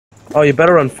Oh, you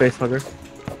better run, facehugger.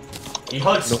 He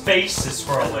hugs faces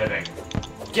for a living.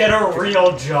 Get a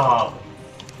real job.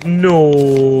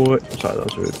 No. Sorry, that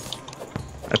was rude.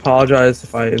 I apologize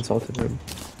if I insulted him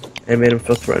and made him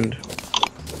feel threatened.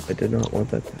 I did not want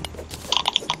that.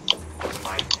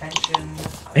 My attention.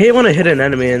 I hate when I hit an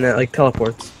enemy and that like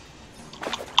teleports.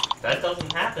 That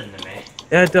doesn't happen to me.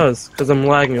 Yeah, it does, because I'm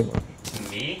lagging a lot. To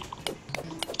me?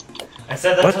 I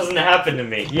said that doesn't happen to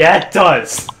me. Yeah, it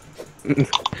does.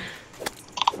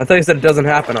 I thought you said it doesn't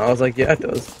happen. I was like, yeah, it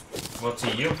does. Well,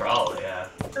 to you, probably, yeah.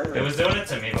 It was doing it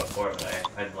to me before, but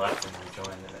I'd left and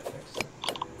rejoined and it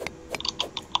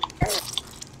fixed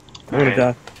it. I'm gonna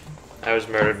die. I was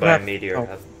murdered by a meteor. Oh,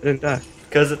 I didn't die.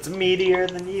 Because it's meatier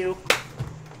than you.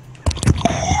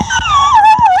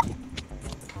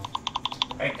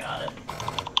 I got it.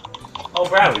 Oh,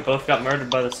 Brad, we both got murdered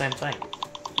by the same thing.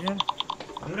 Yeah.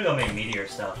 I'm gonna go make meteor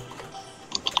stuff.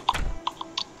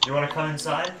 You wanna come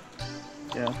inside?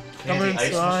 Yeah. Come Come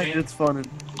inside, it's fun.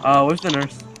 Where's the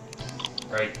nurse?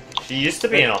 Right. She used to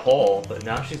be in a hole, but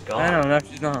now she's gone. I know, now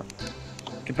she's not.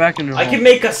 Get back in your hole. I can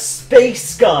make a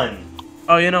space gun!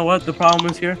 Oh, you know what the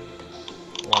problem is here?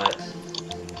 What?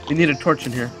 You need a torch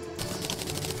in here.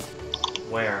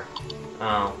 Where?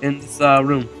 Oh. In this,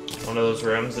 room. One of those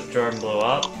rooms that Jordan blew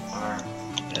up? Or...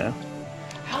 Yeah.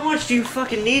 How much do you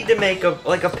fucking need to make a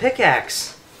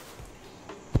pickaxe?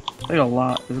 Like a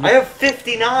lot, isn't it? I have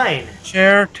 59!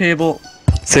 Chair, table,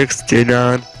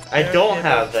 69. I don't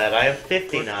have that, I have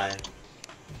 59.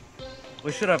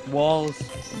 We should have walls,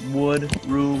 wood,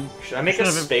 room. Should I make a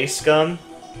space gun?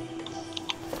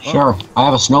 Sure. I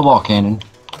have a snowball cannon.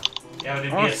 Yeah, but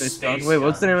it'd Oh, be a space gun. Wait,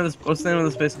 what's the name of this? What's the name of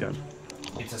the space gun?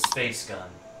 It's a space gun.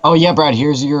 Oh yeah, Brad.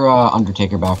 Here's your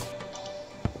Undertaker back.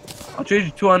 I'll trade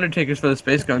you 2 Undertakers for the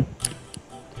space gun.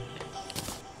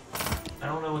 I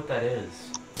don't know what that is.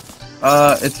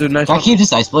 It's a nice. Can I keep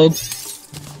this ice blade?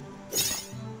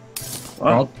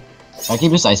 What? Brad? Can I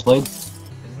keep this ice blade?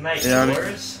 Isn't that Yeah,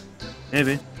 yours?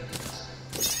 Maybe.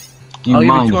 Do you I'll give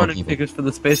mind you 2 if I keep it? Undertakers for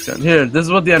the space gun. Here, this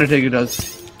is what the Undertaker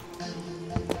does.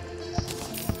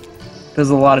 Does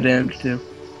a lot of damage too.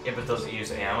 Yeah, but does it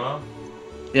use ammo?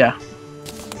 Yeah,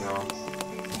 No.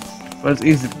 but it's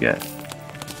easy to get.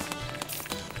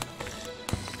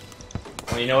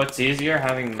 Well, you know what's easier?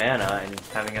 Having mana and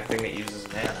having a thing that uses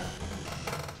mana.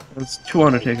 It's 2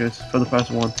 Undertakers for the price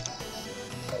of 1.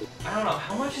 I don't know,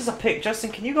 how much is a pick?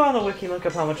 Justin, can you go on the wiki and look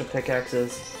up how much a pickaxe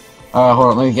is?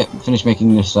 Hold on. Let me finish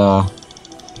making this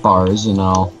bars, and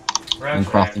I'll. We're And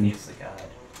actually having to crafting. use the guide.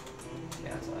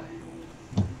 Yeah, that's why.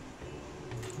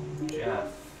 Jeff.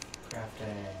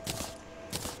 Crafting.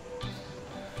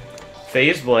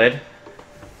 Phase blade.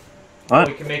 What?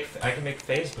 Oh, I can make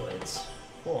phase blades.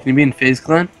 Cool. Can you be in Phase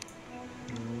Clan?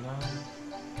 No.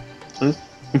 Please?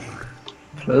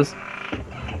 Please?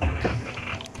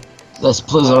 Les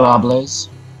Blizzarables.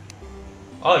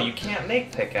 Oh, you can't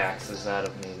make pickaxes out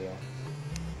of meteor.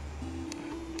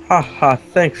 Haha,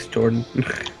 thanks, Jordan.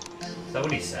 Is that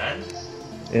what he said?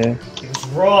 Yeah. He was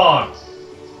wrong!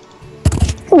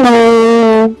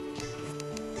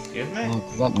 Excuse me? Yeah,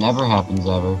 'cause that never happens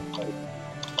ever.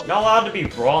 You're not allowed to be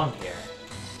wrong here.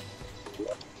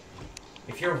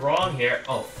 If you're wrong here...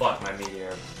 Oh, fuck, my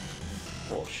meteor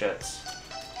bullshits.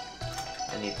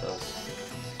 I need those.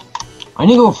 I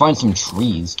need to go find some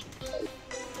trees.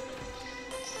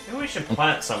 Maybe we should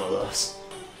plant some of those.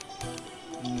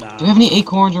 Nah. Do we have any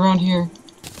acorns around here?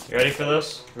 You ready for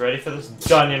this? You ready for this?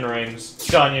 Dungeon rings.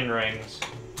 Dungeon rings.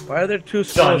 Why are there 2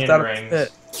 squirrels Dungeon down the rings.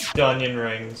 pit? Dungeon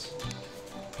rings.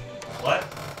 What?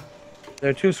 There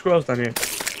are 2 squirrels down here.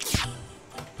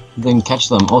 Then catch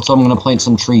them. Also, I'm gonna plant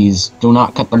some trees. Do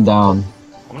not cut them down.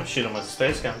 I'm gonna shoot him with a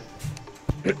space gun.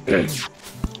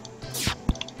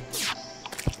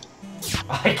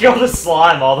 I killed a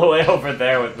slime all the way over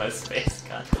there with my space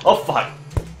gun. Oh fuck.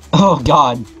 Oh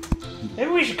God.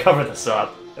 Maybe we should cover this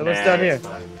up. Hey, what's down here? it's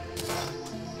fine.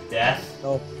 Death?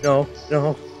 No, no,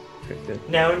 no.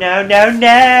 No, no, no,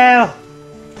 no!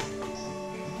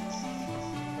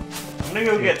 I'm gonna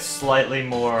go get slightly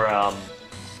more,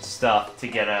 stuff to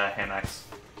get a hammocks.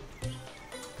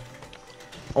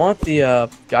 I want the,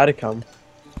 guy to come.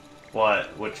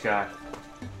 What? Which guy?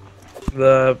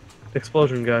 The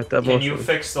explosion guy. That Can you motion.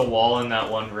 fix the wall in that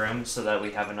one room so that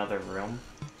we have another room?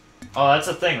 Oh, that's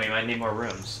the thing, we might need more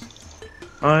rooms.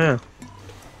 Oh, yeah.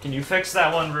 Can you fix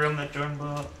that one room that Jordan blew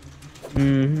up?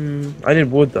 Mm-hmm. I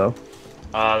need wood, though.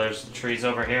 There's trees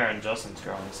over here and Justin's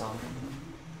growing some.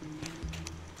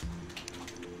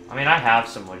 I mean, I have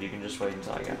some wood, you can just wait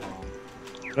until I get home.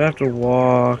 I have to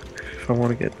walk if I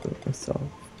want to get to myself.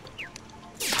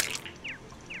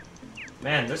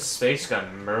 Man, this space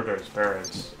gun murders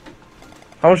birds.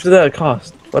 How much did that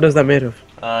cost? What is that made of?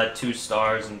 2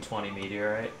 stars and 20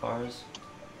 meteorite bars.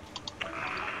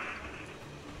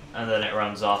 And then it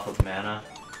runs off of mana.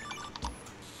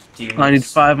 Do you I need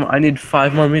 5. I need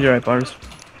 5 more meteorite bars.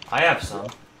 I have some.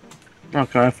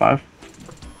 Okay, I have 5.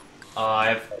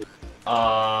 I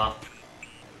have.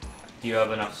 Do you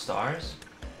have enough stars?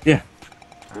 Yeah.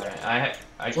 Alright,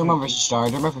 I Don't remember star.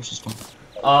 Don't remember star.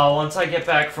 Once I get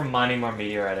back from mining more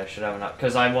meteorite, I should have enough.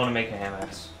 Because I want to make a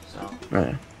hammocks, so.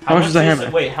 Right. How much is a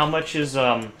hammock? Wait, how much is,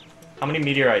 how many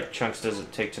meteorite chunks does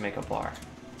it take to make a bar?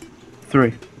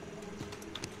 3.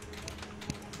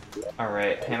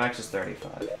 Alright, hammocks is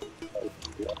 35.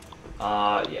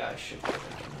 Yeah, I should get enough.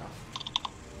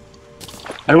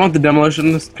 I want the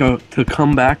demolitionist to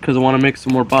come back because I want to make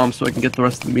some more bombs so I can get the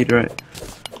rest of the meteorite.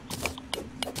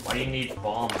 Why do you need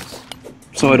bombs?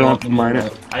 So I don't have to mine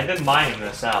it. I've been mining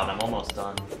this out. I'm almost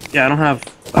done. Yeah, I don't have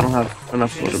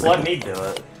enough. You just let me do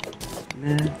it.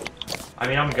 Nah. I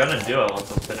mean, I'm gonna do it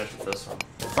once I'm finished with this one.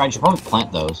 Brad, you should probably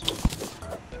plant those.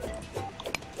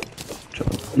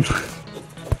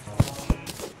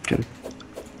 Okay.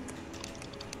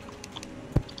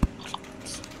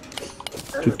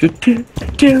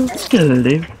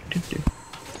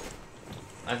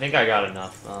 I think I got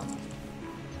enough, though.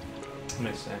 Let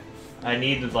me see. I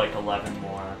needed like 11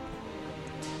 more.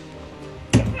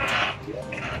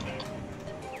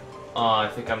 Oh, I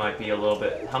think I might be a little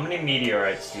bit... How many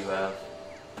meteorites do you have?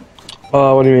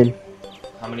 What do you mean?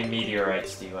 How many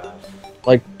meteorites do you have?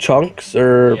 Like chunks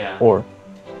or Yeah. ore?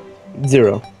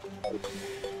 0.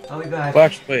 I'll be back. Well,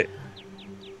 actually, wait.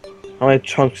 How many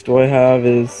chunks do I have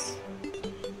is...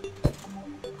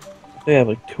 I think I have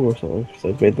like 2 or something, because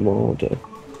I've made them all into...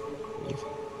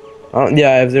 yeah,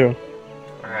 I have 0.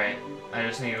 Alright, I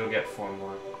just need to go get 4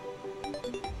 more.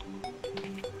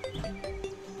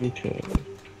 Okay.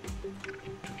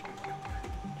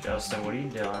 Justin, what are you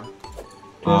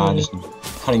doing? Just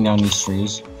cutting down these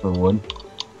trees for wood.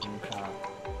 Okay.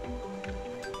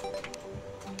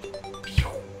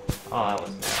 Oh, that was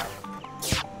bad.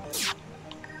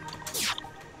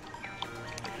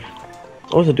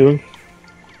 What was it doing?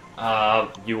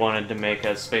 You wanted to make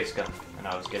a space gun, and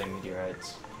I was getting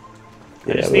meteorites. I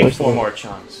Yeah, just but need there's 4 no- more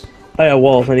chunks. Oh yeah,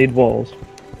 walls. I need walls.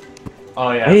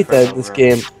 Oh yeah. I hate that for this over.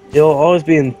 game. It'll always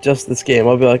be in just this game.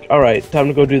 I'll be like, alright, time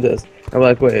to go do this. I'm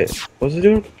like, wait, what's it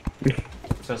doing?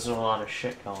 So there's a lot of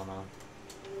shit going on.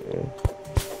 Yeah.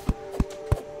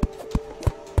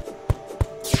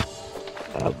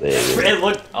 Ah, baby. It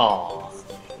looked. Oh.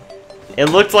 It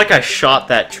looked like I shot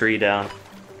that tree down.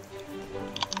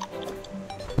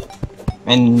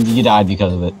 And you died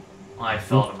because of it. I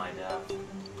fell to my death.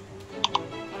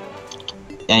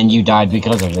 And you died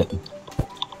because of it.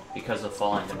 Because of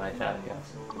falling to my death, yes.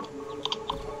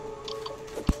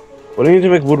 What do you need to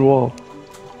make wood wall?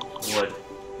 Wood.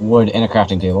 Wood and a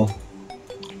crafting table.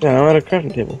 Yeah, I'm at a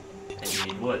crafting table. And you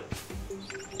need wood.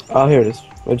 Oh, here it is.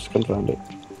 I just couldn't find it.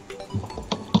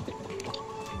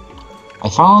 I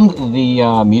found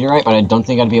the meteorite, but I don't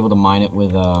think I'd be able to mine it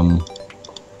with a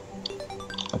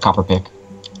copper pick.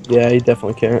 Yeah, you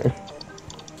definitely can't.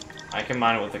 I can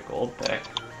mine it with a gold pick.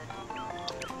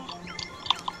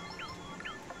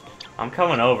 I'm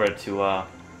coming over to,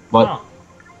 What? Oh.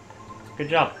 Good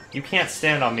job. You can't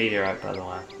stand on meteorite, by the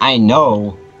way. I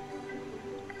know.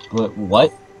 But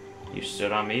what? You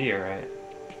stood on meteorite.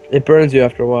 It burns you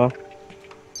after a while.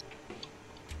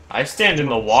 I stand in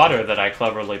the water that I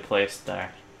cleverly placed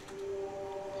there.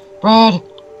 Brad!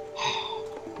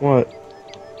 What?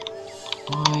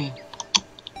 Why?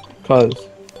 Cause.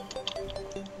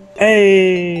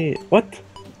 Hey, what?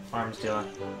 Arms dealer.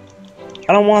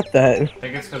 I don't want that. I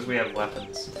think it's because we have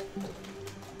weapons.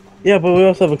 Yeah, but we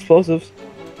also have explosives.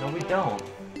 No, we don't.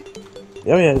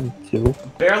 Oh yeah, I do.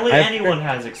 Barely I have- anyone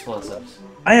has explosives.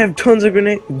 I have tons of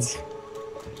grenades.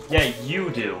 Yeah, you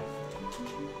do.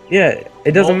 Yeah,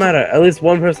 it doesn't Multi- matter. At least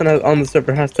one person on the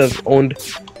server has to have owned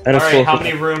an Alright, explosive. how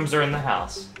many rooms are in the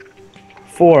house?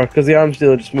 4, because the arms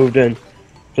dealer just moved in.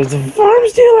 There's a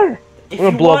arms dealer! If I'm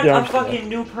gonna you blow up want the a arms dealer. fucking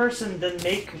new person, then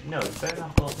make... No, you better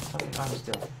not blow up the fucking arms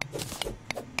dealer.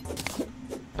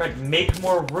 Right, make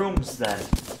more rooms then.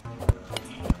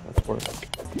 That's work.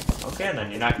 Okay,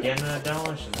 then you're not getting a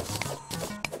demolition.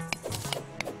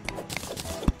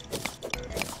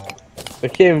 I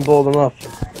can't even blow them up.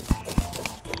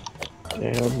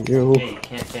 Damn you. Yeah, you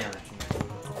can't damage me.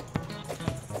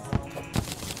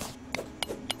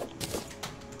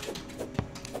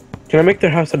 Can I make their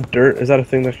house out of dirt? Is that a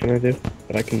thing that I do?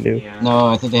 That I can do? Yeah. No,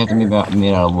 I think they have to be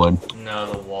made out of wood.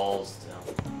 No, the walls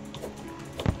do.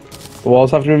 The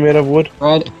walls have to be made of wood?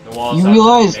 Brad, The walls You have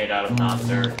realize- to be made out of not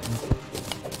dirt.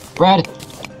 Brad,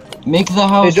 Make the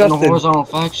house in a Justin. horizontal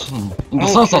fashion. And I don't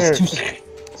besides, that's care.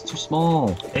 it's too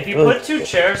small. If you put 2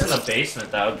 chairs in the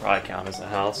basement, that would probably count as a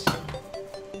house.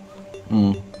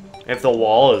 Hmm. If the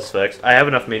wall is fixed. I have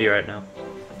enough meteorite now.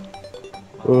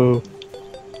 Ooh. Do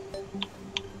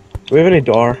we have any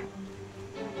door?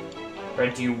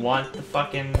 Brett, do you want the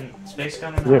fucking space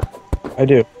gun or not? Yeah, I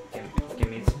do. Give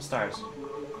me some stars.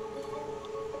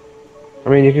 I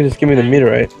mean, you can just give me the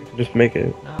meteorite. You can just make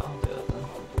it. No, I'll do it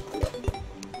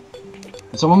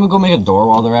then. Someone go make a door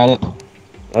while they're at it.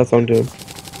 That's what I'm doing.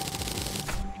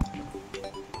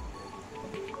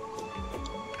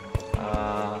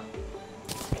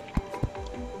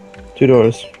 Two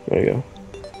doors. There you go.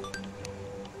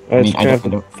 Alright, so I can I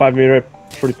don't- have 5 meteorite?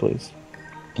 Pretty please.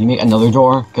 Can you make another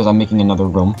door? Because I'm making another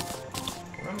room.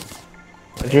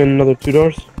 Are you doing another 2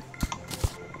 doors?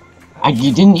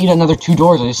 You didn't need another 2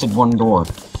 doors, I just said 1 door.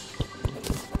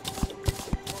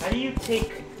 How do you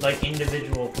take, like,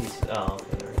 individual pieces? Oh, okay,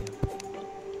 there we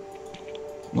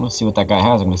go. Let's see what that guy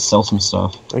has. I'm gonna sell some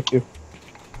stuff. Thank you.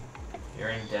 You're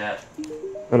in debt.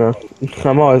 I know.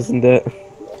 I'm always in debt.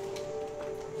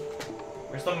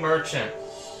 Where's the merchant?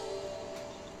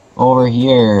 Over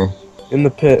here. In the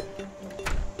pit.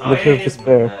 Oh, the yeah, pit of he is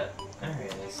despair. in that. There he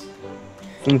is.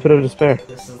 It's in the pit of despair.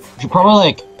 This is. You should probably,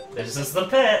 like, This is the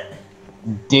pit.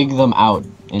 dig them out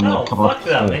in No, a couple fuck of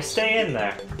them. They pits. stay in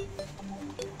there.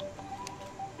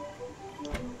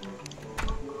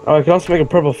 Oh, I can also make a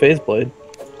purple phase blade.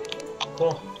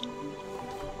 Cool.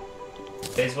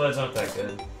 Phase blades aren't that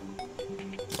good.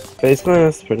 Phase clan,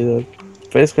 that's pretty good.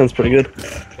 Phase clan's pretty good.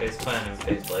 Phase clan and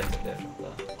phase blades are different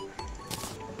though.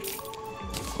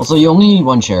 Also, you only need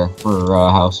 1 chair for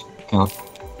house count.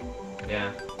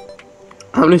 Yeah,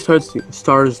 How many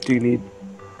stars do you need?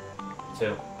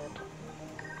 2.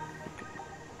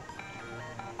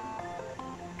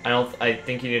 I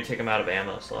think you need to take them out of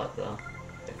ammo slot though.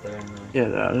 If they're in there. Yeah,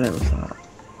 that was not.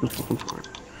 Just looking for it.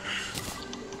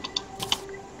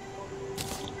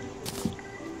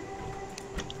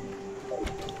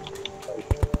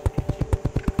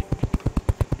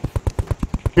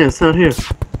 Yeah, it's not here.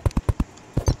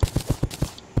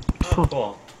 Oh,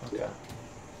 cool. Okay.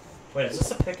 Wait, is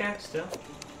this a pickaxe still?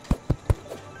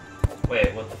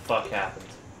 Wait, what the fuck happened?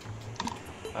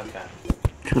 Okay.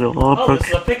 Got a lot Oh, of this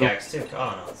is a pickaxe too.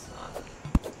 Oh no, it's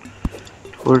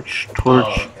not. Torch, Oh,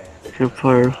 okay.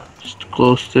 campfire,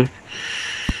 glow stick,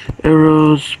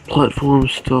 arrows, platform,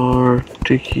 star,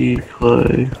 sticky,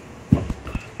 clay.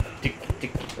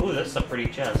 Ooh, that's a pretty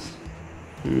chest.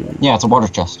 Yeah, it's a water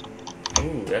chest.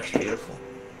 Ooh, that's beautiful.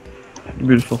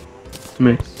 Beautiful. To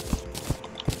me.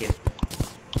 Thank you.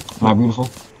 Am I beautiful?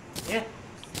 Yeah.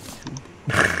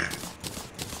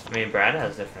 I mean, Brad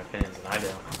has different opinions than I do.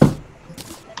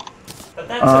 But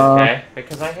that's okay,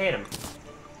 because I hate him.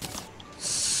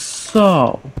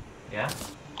 So, Yeah?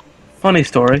 funny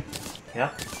story. Yeah?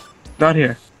 Not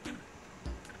here.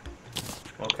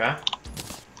 Okay.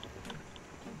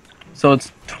 So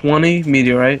it's 20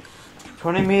 meteorite.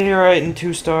 20 meteorite and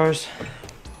 2 stars.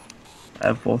 I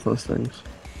have both those things.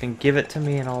 Then give it to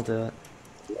me and I'll do it.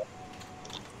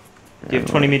 Do you have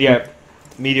 20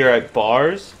 meteorite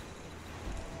bars?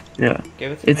 Yeah.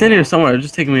 Give it to me. It's in here somewhere. It's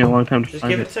just taking me a long time to Just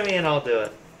find give it. it to me and I'll do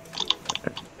it.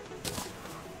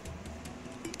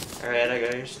 Alright, I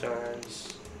got your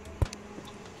stars.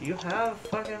 Do you have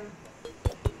fucking...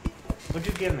 What'd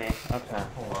you give me? Okay,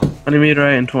 hold on. 20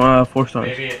 meteorite and 4 stars.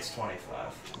 Maybe it's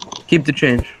 25. Keep the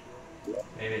change.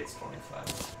 Maybe it's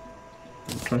 25.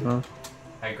 25.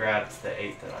 I grabbed the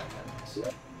 8 that I had. So.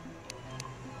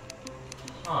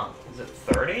 Huh, is it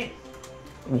 30?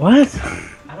 What?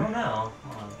 I don't know.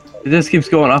 Hold on. It just keeps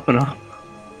going up and up.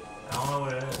 I don't know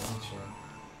what it is. Actually.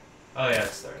 Oh yeah,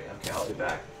 it's 30. Okay, I'll be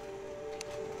back.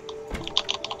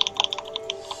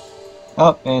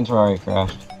 Oh, and Terraria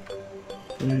crashed.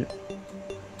 Right.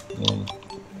 Yeah.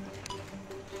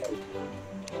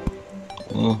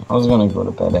 Yeah, I was gonna go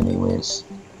to bed anyways.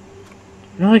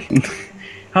 You're like,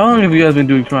 how long have you guys been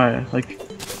doing Terraria? Like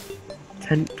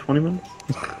 10, 20 minutes?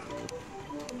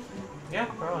 Yeah,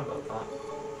 probably about that.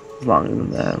 It's longer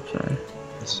than that, I'm sorry.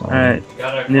 It's fine. Alright, You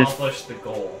gotta Yes. accomplish the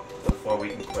goal before we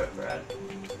can quit, Brad.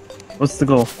 what's the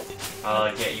goal?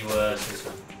 I'll get you a space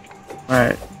gun.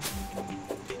 Alright.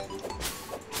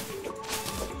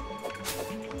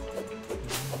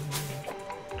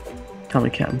 Tell me,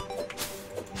 Cam.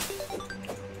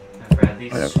 And Brad,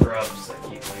 these Whatever. scrubs that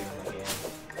keep leaving the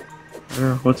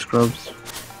game. What scrubs?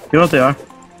 You know what they are?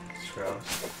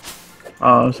 Scrubs.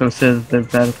 Oh, I was gonna say that they're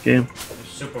bad at the game. They're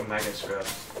super mega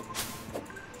scrubs.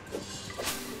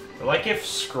 They're like if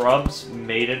scrubs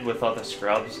mated with other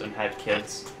scrubs and had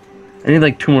kids. I need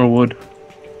like 2 more wood.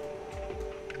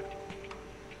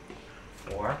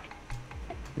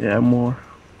 Yeah, more.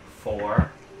 4.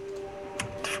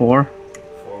 4? For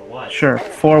what? Sure,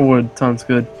 4 wood sounds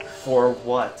good. For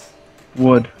what?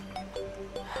 Wood.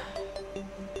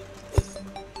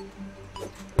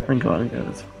 Thank God I got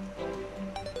it.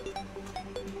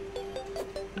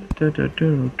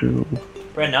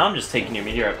 Right now I'm just taking your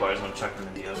meteorite bars and chucking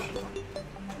them in the ocean.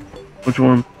 Which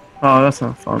one? Oh, that's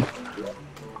not fun.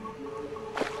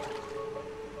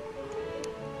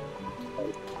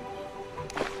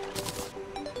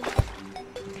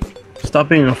 Stop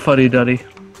being a fuddy-duddy.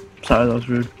 Sorry, that was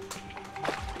rude.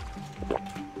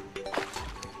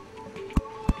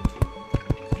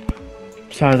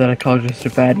 Sorry that I called you just a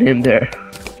bad name there.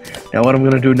 Now what I'm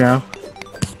gonna do now,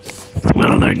 I'm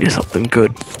gonna learn you something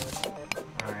good.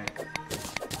 Alright.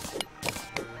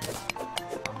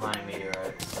 I'm mining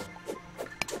meteorites.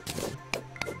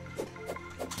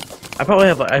 I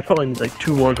probably need like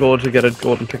 2 more gold to get a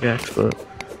golden pickaxe, but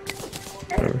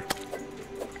whatever.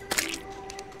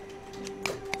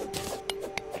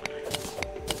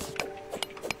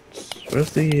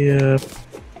 Where's the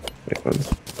big ones?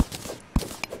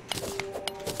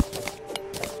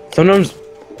 Sometimes,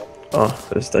 oh,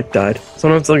 I just like died.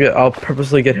 Sometimes I'll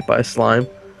purposely get hit by a slime,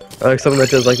 or like something that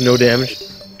does like no damage,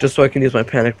 just so I can use my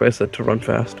panic bracelet to run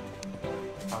fast.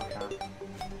 Okay.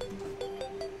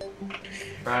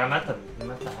 Right, I'm at the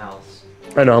house.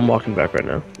 I know, I'm walking back right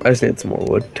now. I just need some more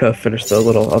wood to finish the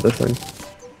little other thing.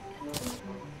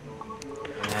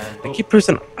 And, I keep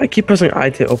pressing I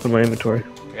to open my inventory.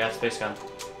 I got a space gun.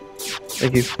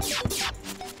 Thank you.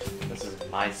 This is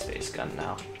my space gun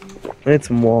now. I need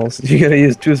some walls. You gotta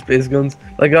use 2 space guns.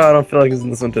 Like, oh, I don't feel like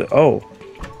using this one to. Oh.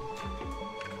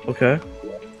 Okay.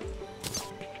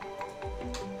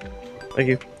 Thank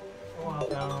you.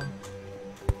 Welcome.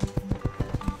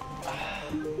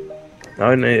 Now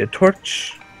I need a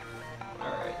torch.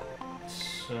 Alright.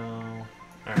 So.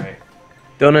 Alright.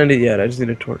 Don't end it yet. I just need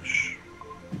a torch.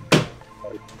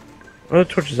 Where the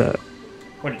torch is at?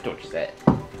 Where the torch is at?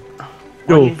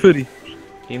 Yo, you- Fitty.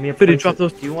 Give me a Fitty, place drop to-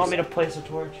 those. Do you want me to place a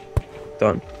torch?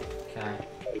 Done.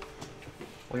 Okay.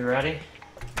 We ready?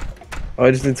 Oh,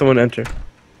 I just need someone to enter. Come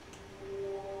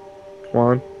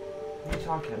on. What are you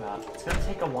talking about? It's gonna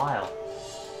take a while.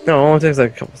 No, it only takes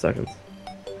like a couple seconds.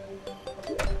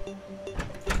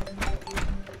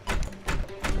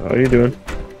 How are you doing?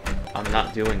 I'm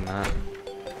not doing that.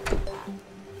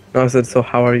 No, I said, so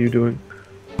how are you doing?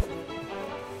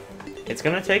 It's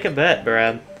gonna take a bit,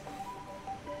 Brad.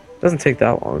 Doesn't take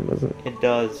that long, does it? It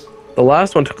does. The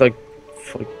last one took like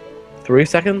 3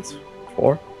 seconds?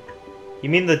 4? You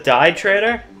mean the dye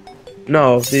trader?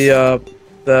 No, the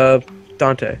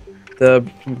Dante. The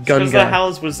gun Because guy. the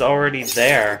house was already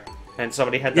there, and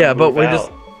somebody had to Yeah, but move we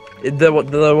out.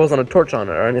 there wasn't a torch on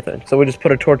it or anything. So we just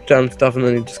put a torch down and stuff and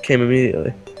then it just came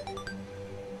immediately.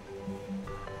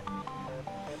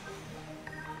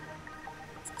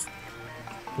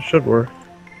 It should work.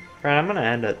 Brad, I'm gonna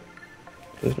end it.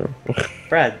 There's no.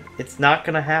 Brad, it's not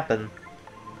gonna happen.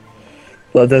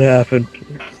 Let that happen.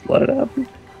 Just let it happen.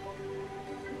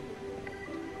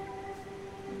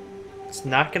 It's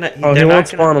not gonna. Oh, he they're won't not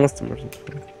spawn unless the merchant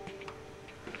spawns.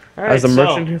 Alright, As the so,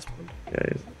 merchant here spawned? Yeah,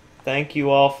 he's... thank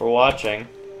you all for watching.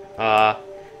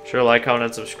 Sure like, comment,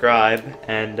 and subscribe.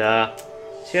 And,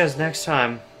 see you guys next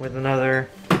time with another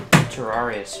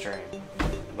Terraria stream.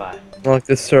 Bye. I like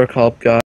this circle guy.